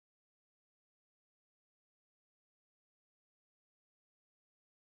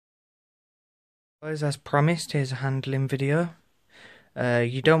Guys, as promised, here's a handling video.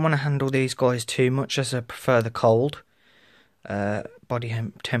 You don't want to handle these guys too much, as I prefer the cold. Body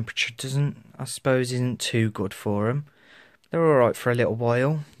temperature I suppose isn't too good for them. They're alright for a little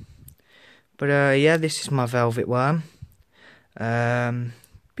while. But yeah, this is my velvet worm. As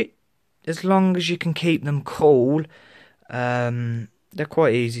long as you can keep them cool, they're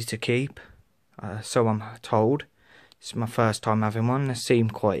quite easy to keep. So I'm told. This is my first time having one. They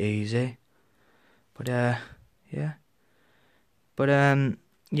seem quite easy. But yeah. But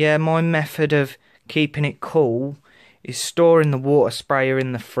yeah, my method of keeping it cool is storing the water sprayer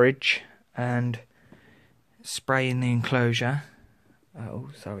in the fridge and spraying the enclosure. Oh,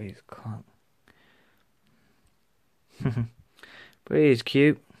 sorry, can't. But it is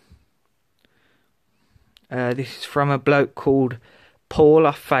cute. This is from a bloke called Paul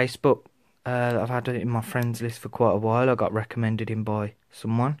off Facebook. I've had it in my friends list for quite a while. I got recommended him by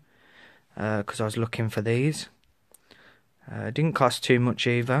someone because I was looking for these. Didn't cost too much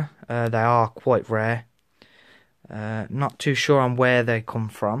either. They are quite rare. Not too sure on where they come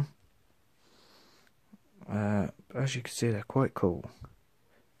from. As you can see, they're quite cool.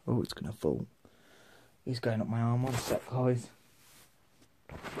 Oh, it's gonna fall. He's going up my arm. One sec, guys.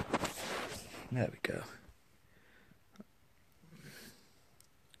 There we go.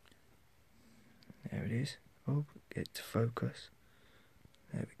 There it is. Oh, get to focus.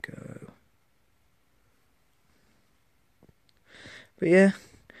 There we go. But yeah,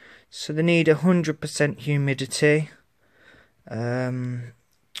 so they need 100% humidity. As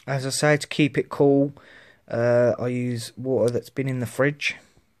I say, to keep it cool, I use water that's been in the fridge.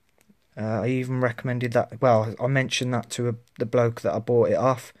 I even recommended that. Well, I mentioned that to the bloke that I bought it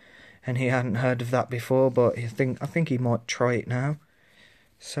off, and he hadn't heard of that before. But I think he might try it now.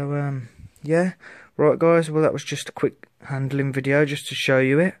 So yeah, right guys. Well, that was just a quick handling video just to show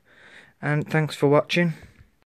you it, and thanks for watching.